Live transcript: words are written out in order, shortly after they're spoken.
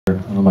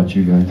I don't know about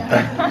you guys.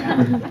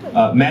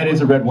 Matt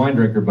is a red wine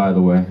drinker, by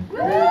the way.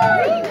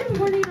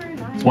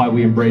 That's why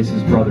we embrace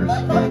his brothers.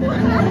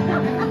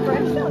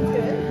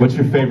 What's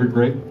your favorite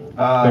grape? Favorite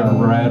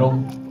varietal?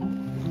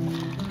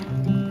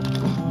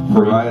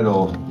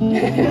 Varietal.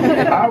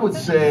 I would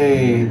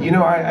say, you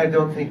know, I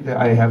don't think that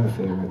I have a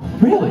favorite.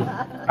 Really?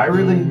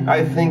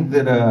 I think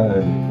that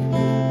the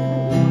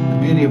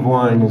beauty of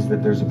wine is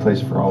that there's a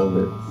place for all of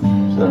it.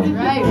 So,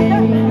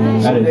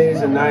 some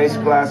days a nice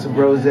glass of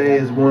rosé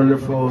is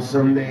wonderful.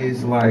 Some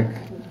days, like,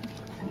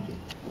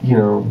 you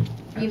know,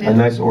 a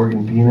nice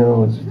Oregon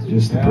Pinot is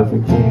just the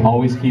perfect thing.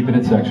 Always keeping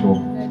it sexual.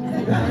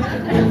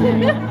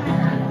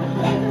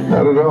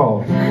 Not at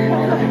all.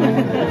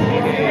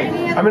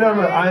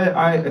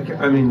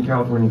 I mean,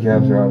 California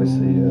cabs are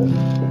obviously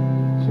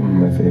some of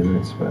my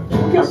favorites, but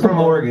I'm from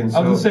Oregon, so I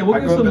was gonna say, we'll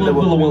get some love for the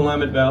Willamette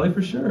Willamette Valley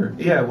for sure.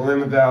 Yeah,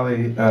 Willamette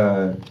Valley.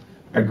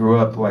 I grew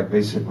up like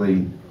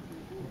basically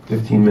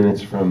 15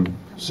 minutes from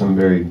some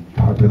very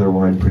popular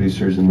wine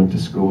producers and went to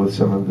school with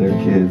some of their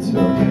kids. So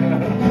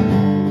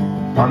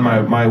on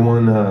my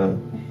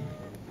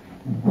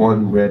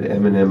one red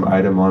M&M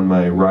item on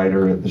my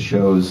rider at the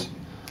shows.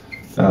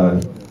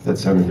 That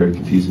sounded very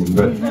confusing,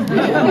 but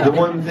the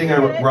one thing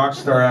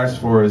Rockstar asked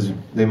for is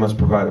they must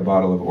provide a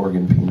bottle of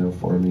Oregon Pinot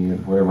for me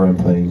wherever I'm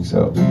playing,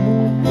 so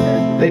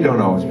they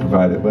don't always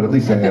provide it, but at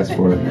least I asked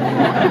for it.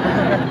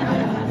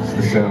 Just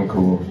to sound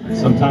cool.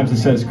 Sometimes it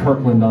says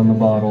Kirkland on the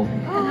bottle.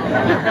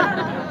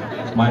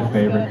 My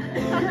favorite.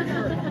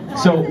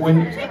 So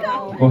when...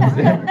 What was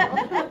that?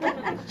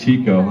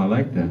 Chico, I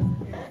like that.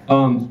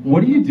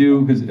 What do you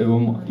do, because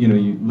you know,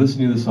 you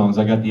listen to the songs,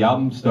 I got the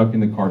album stuck in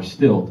the car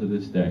still to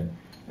this day.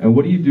 And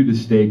what do you do to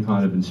stay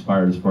kind of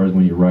inspired as far as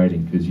when you're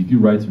writing? Because you do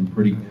write some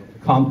pretty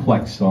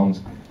complex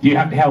songs. Do you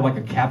have to have like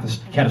a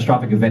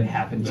catastrophic event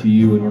happen to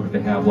you in order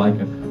to have like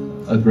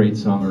a great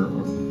song? Or...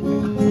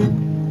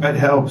 That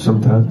helps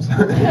sometimes.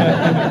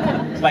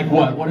 Like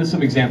what? What are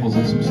some examples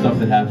of some stuff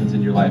that happens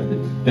in your life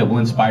that will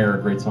inspire a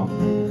great song?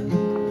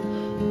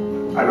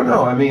 I don't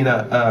know. I mean,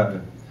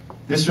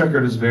 this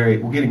record is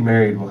well, getting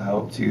married will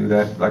help too.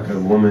 That, like, a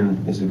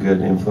woman is a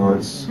good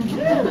influence for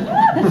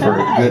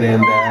good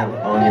and bad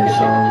on your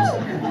songs.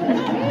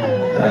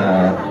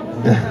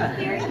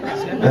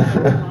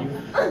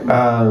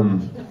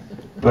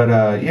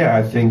 Yeah,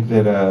 I think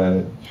that,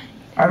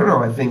 I don't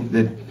know, I think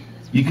that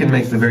you can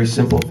make the very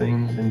simple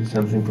things into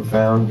something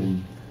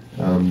profound.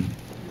 And,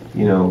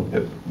 you know,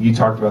 you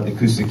talked about the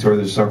acoustic tour.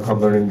 There's a song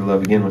called Learning to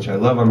Love Again, which I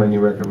love on my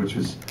new record, which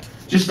was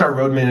just our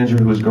road manager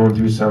who was going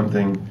through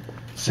something,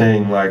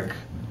 saying, like,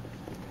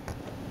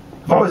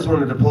 I've always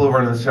wanted to pull over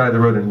on the side of the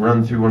road and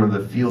run through one of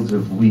the fields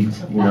of wheat,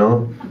 you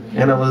know?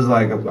 And I was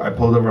like, I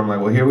pulled over, I'm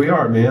like, well, here we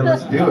are, man,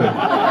 let's do it.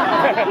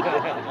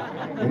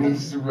 And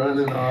he's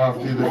running off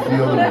through the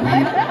field of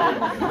wheat.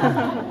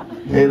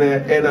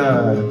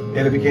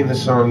 And it became the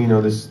song, you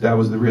know, that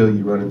was the real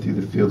you, running through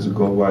the fields of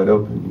gold wide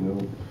open, you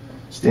know?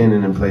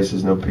 Standing in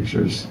places no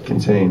pictures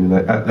contain.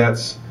 And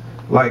that's,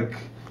 like,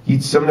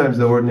 sometimes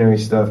the ordinary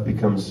stuff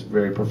becomes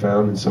very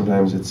profound, and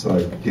sometimes it's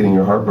like getting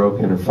your heart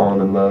broken or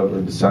falling in love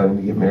or deciding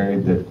to get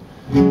married that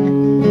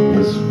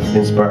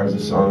inspires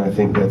a song. I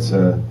think that's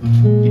your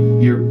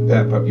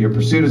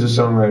pursuit as a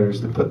songwriter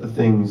is to put the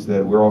things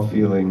that we're all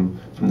feeling,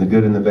 from the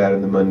good and the bad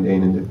and the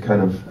mundane, into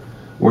kind of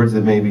words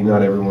that maybe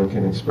not everyone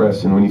can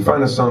express. And when you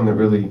find a song that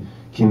really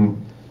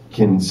can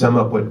sum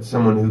up what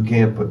someone who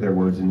can't put their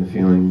words into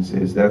feelings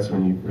is, that's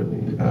when you've really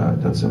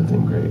done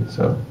something great.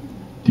 So.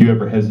 Do you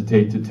ever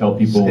hesitate to tell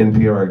people... It's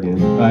NPR again.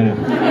 I know.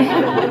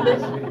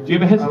 Do you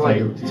ever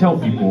hesitate to tell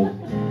people...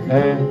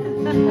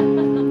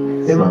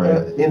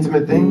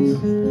 intimate things?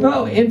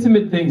 Well,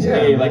 intimate things, yeah,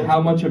 hey, like how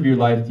much of your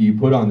life do you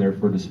put on there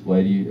for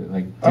display? Do you,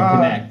 like, to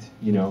connect,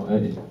 you know?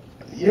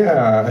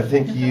 Yeah, I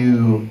think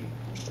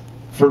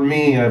for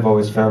me, I've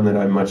always found that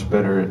I'm much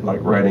better at,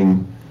 like,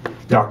 writing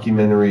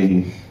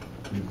documentary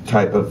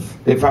type of...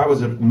 If I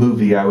was a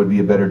movie, I would be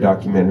a better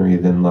documentary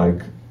than,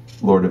 like,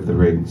 Lord of the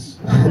Rings.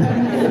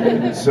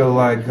 So,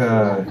 like,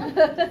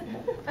 the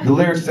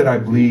lyrics that I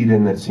bleed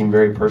and that seem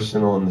very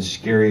personal, and the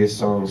scariest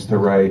songs to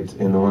write,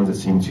 and the ones that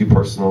seem too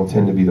personal,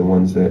 tend to be the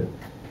ones that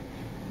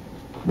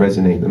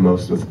resonate the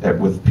most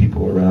with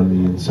people around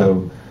me. And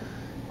so,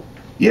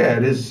 yeah,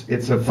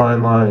 it's a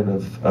fine line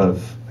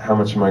of how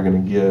much am I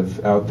going to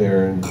give out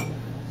there.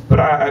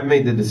 But I've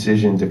made the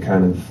decision to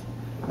kind of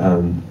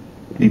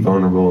be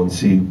vulnerable and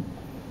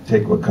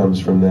take what comes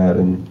from that,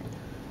 and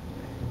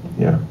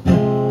yeah.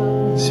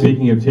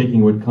 Speaking of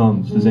taking what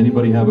comes, does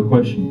anybody have a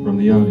question from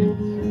the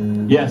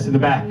audience? Yes, in the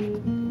back. You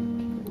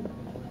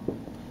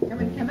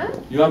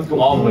don't have to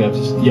come all the way up,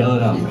 just yell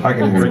it out. I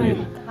can hear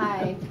you.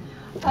 Hi.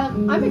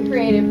 I'm a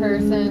creative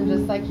person,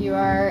 just like you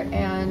are,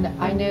 and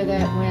I know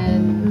that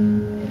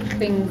when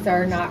things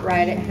are not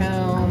right at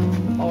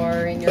home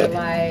or in your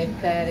life,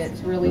 that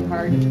it's really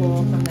hard to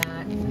pull from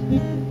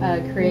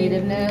that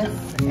creativeness,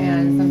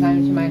 and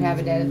sometimes you might have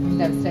a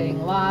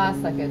devastating loss,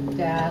 like a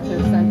death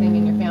or something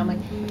in your family.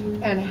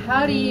 And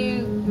how do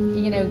you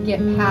get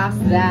past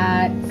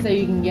that so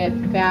you can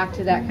get back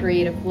to that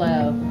creative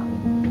flow?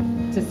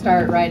 to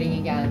start writing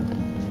again.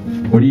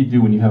 What do you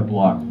do when you have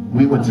block?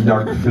 We went to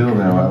Dr. Phil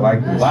now. I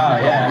like this. Wow,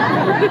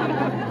 yeah.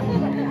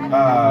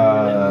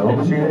 What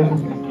was your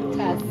name?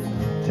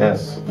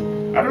 Tess.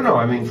 I don't know.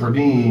 I mean, for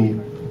me,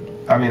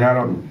 I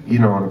don't,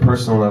 on a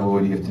personal level,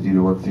 what you have to do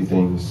to work through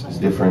things is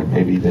different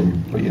maybe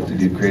than what you have to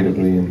do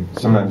creatively, and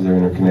sometimes they're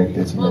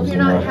interconnected. Well, if you're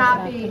not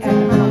happy at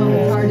home,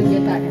 it's hard to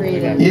get that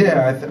creative.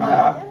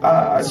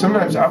 Yeah,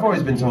 sometimes I've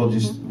always been told,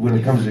 just when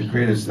it comes to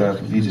creative stuff,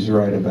 if you just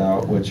write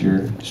about what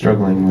you're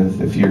struggling with,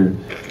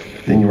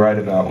 then you write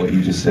about what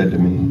you just said to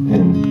me,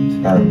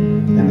 and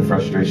the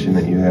frustration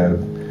that you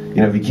have.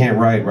 If you can't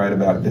write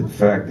about the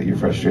fact that you're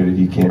frustrated,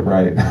 you can't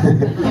write.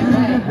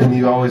 And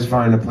you always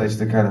find a place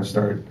to kind of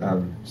start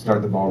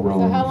the ball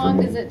rolling. So how long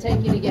does it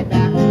take you to get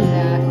back to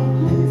that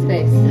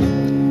space?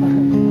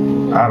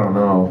 I don't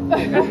know.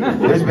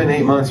 There's been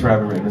 8 months where I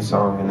haven't written a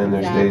song, and then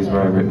there's days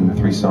where I've written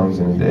 3 songs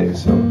in a day.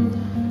 So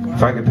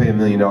if I could pay $1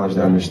 million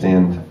to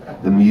understand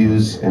the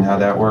muse and how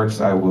that works,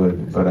 I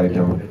would, but I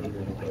don't.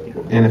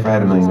 And if I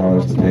had $1 million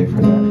to pay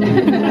for that,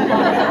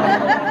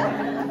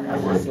 I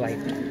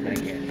would.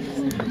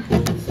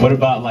 What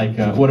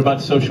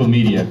about social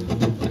media?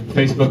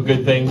 Facebook,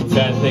 good thing,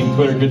 bad thing.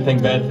 Twitter, good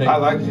thing, bad thing. I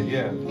liked it,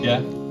 yeah.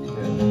 Yeah?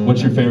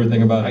 What's your favorite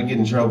thing about it? I get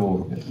in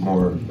trouble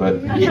more, but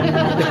I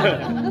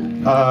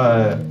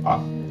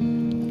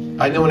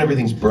know when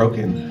everything's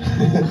broken.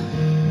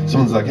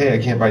 Someone's like, "Hey, I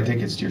can't buy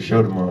tickets to your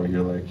show tomorrow."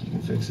 You're like, "You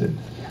can fix it."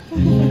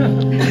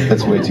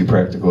 That's way too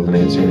practical of an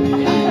answer.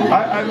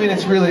 I mean,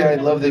 it's really, I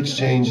love the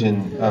exchange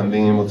and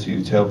being able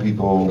to tell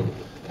people,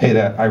 hey,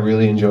 I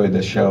really enjoyed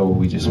the show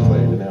we just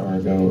played an hour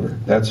ago. Or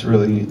that's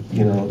really,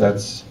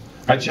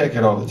 I check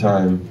it all the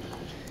time,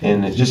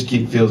 and it just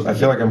feels, I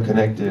feel like I'm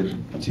connected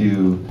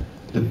to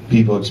the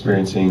people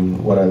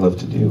experiencing what I love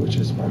to do, which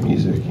is my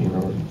music,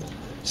 and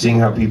seeing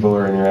how people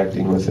are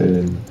interacting with it.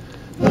 And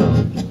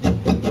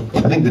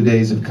I think the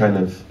days of kind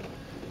of,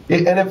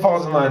 and it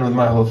falls in line with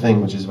my whole thing,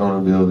 which is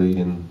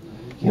vulnerability and,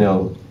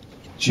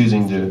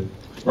 choosing to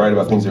write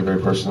about things that are very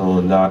personal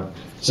and not,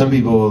 some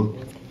people,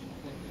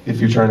 if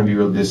you're trying to be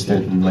real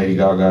distant and Lady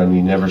Gaga and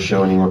you never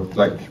show anyone,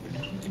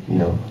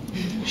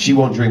 she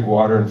won't drink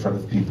water in front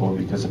of people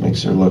because it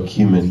makes her look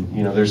human.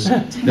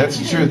 That's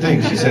a true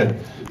thing, she said.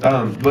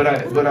 But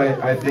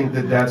I think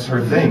that's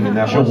her thing.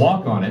 And she'll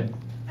walk on it.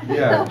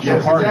 Yeah,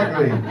 yes,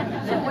 exactly.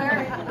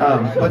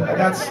 But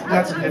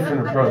that's a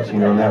different approach,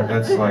 and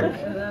that's like,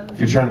 if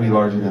you're trying to be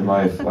larger than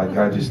life, like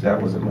that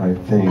wasn't my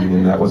thing,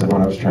 and that wasn't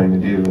what I was trying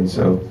to do, and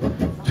so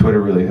Twitter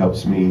really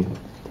helps me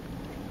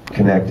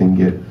connect and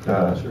get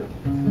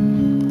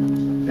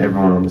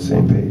everyone on the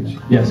same page.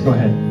 Yes, go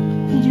ahead.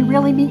 Did you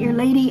really meet your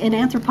lady in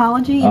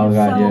anthropology? Oh,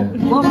 God, yeah.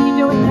 What were you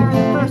doing there in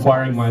the first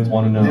Inquiring minds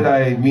want to know. Did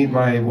I meet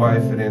my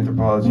wife at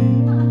anthropology?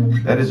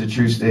 That is a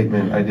true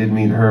statement. I did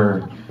meet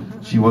her.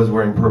 She was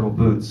wearing purple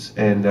boots,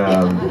 and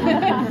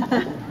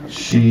I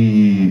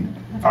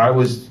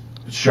was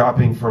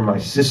shopping for my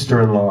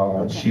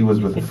sister-in-law, and she was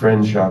with a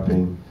friend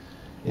shopping,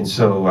 and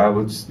so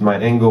my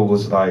angle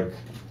was like,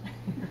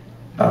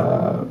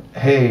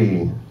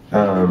 hey,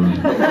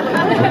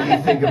 what do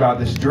you think about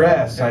this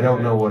dress? I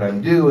don't know what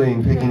I'm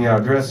doing, picking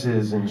out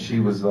dresses. And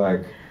she was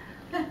like,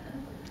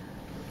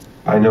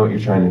 I know what you're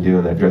trying to do,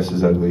 and that dress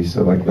is ugly,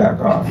 so back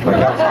off. But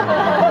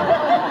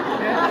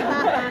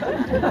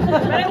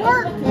it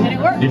worked. Did it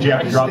work? Did you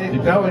drop?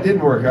 No, it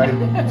didn't work. I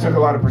took a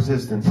lot of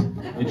persistence.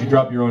 Did you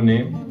drop your own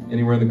name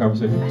anywhere in the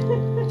conversation?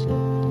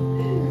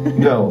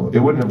 No, it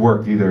wouldn't have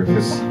worked either,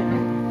 because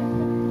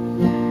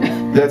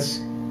that's,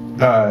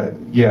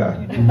 yeah.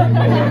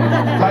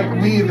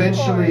 We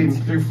eventually,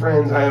 through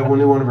friends, I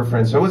knew one of her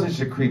friends, so I wasn't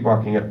just a creep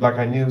walking up.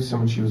 I knew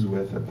someone she was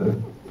with at the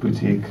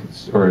boutique,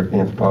 or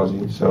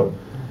anthropology, so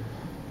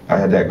I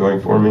had that going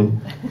for me.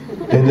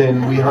 And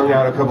then we hung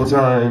out a couple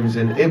times,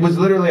 and it was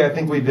literally, I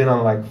think we'd been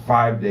on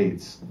 5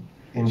 dates,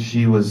 and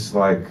she was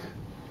like,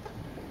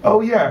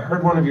 oh yeah, I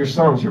heard one of your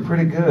songs, you're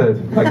pretty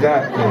good, like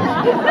that thing.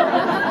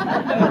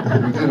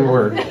 It didn't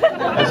work.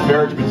 That's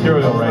marriage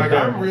material right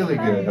there. I'm really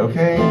good,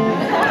 okay?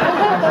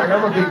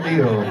 I'm a big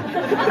deal.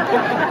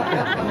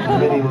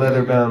 Many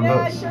leather-bound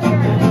books.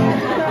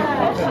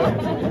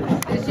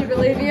 Did she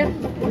believe you?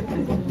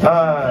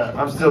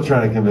 I'm still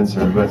trying to convince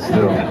her, but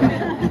still.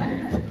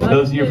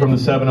 Those of you from the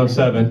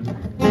 707,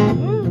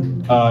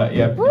 yeah,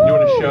 you're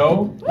doing a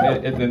show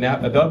at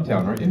the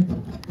Uptown, aren't you?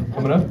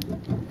 Coming up?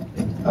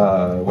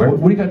 Where?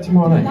 What do you got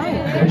tomorrow night?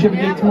 Don't you have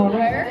a date tomorrow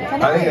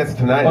night? I think that's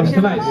tonight. Oh, it's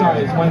tonight.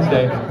 Sorry, it's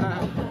Wednesday.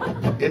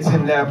 It's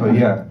in Napa,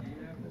 yeah.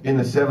 In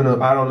the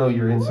 70, I don't know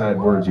your inside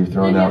words you're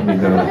throwing out me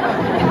though.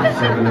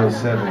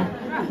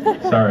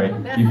 707. Sorry,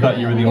 you thought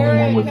you were the only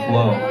one with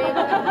flow.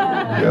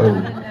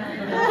 Yo.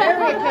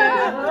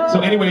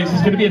 So anyways,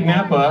 it's going to be in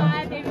Napa.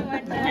 It's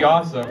going to be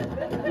awesome.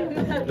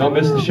 Don't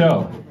miss the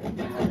show.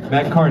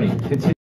 Mat Kearney.